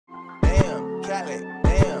One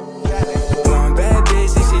bad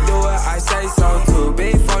bitch, if she do it, I say so too.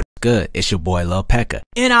 Big for Good, it's your boy Lil Pecca,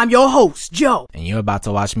 And I'm your host, Joe. and you're about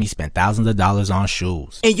to watch me spend thousands of dollars on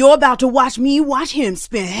shoes. And you're about to watch me watch him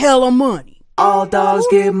spend hella money. all dogs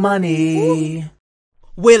get money.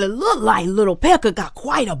 Well, it look like Little Pecca got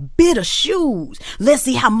quite a bit of shoes. Let's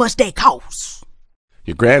see how much they cost.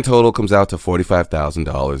 Your grand total comes out to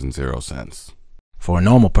 $45,000.00. For a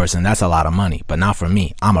normal person, that's a lot of money, but not for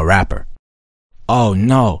me. I'm a rapper. Oh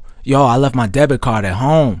no, yo, I left my debit card at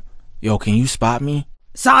home. Yo, can you spot me?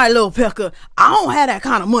 Sorry, Little Pecca, I don't have that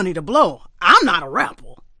kind of money to blow. I'm not a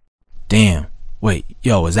rapper. Damn. Wait,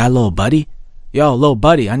 yo, is that Lil Buddy? Yo, Lil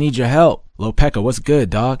Buddy, I need your help. Lil Pecca, what's good,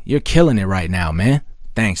 dog? You're killing it right now, man.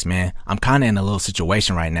 Thanks, man. I'm kinda in a little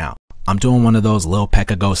situation right now. I'm doing one of those Lil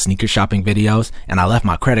Pecca Go sneaker shopping videos, and I left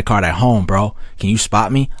my credit card at home, bro. Can you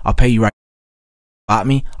spot me? I'll pay you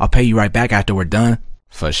right back after we're done.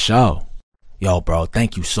 For sure. Yo, bro,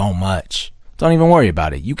 thank you so much. Don't even worry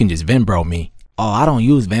about it. You can just Venbro me. Oh, I don't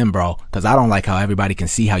use Venbro, cause I don't like how everybody can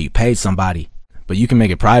see how you paid somebody. But you can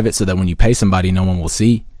make it private so that when you pay somebody, no one will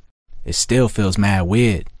see. It still feels mad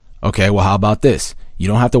weird. Okay, well, how about this? You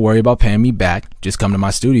don't have to worry about paying me back. Just come to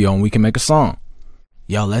my studio and we can make a song.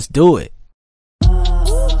 Yo, let's do it.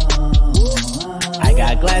 I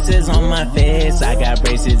got glasses on my face, I got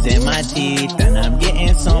braces in my teeth, and I'm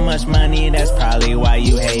getting so much money, that's probably why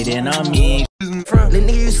you hating on me. Little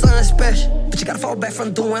nigga, you something special, but you gotta fall back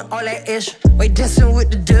from doing all that ish. Wait, dancing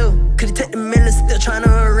with the dude, could he take the million, still trying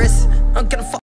to arrest? I'm gonna fuck.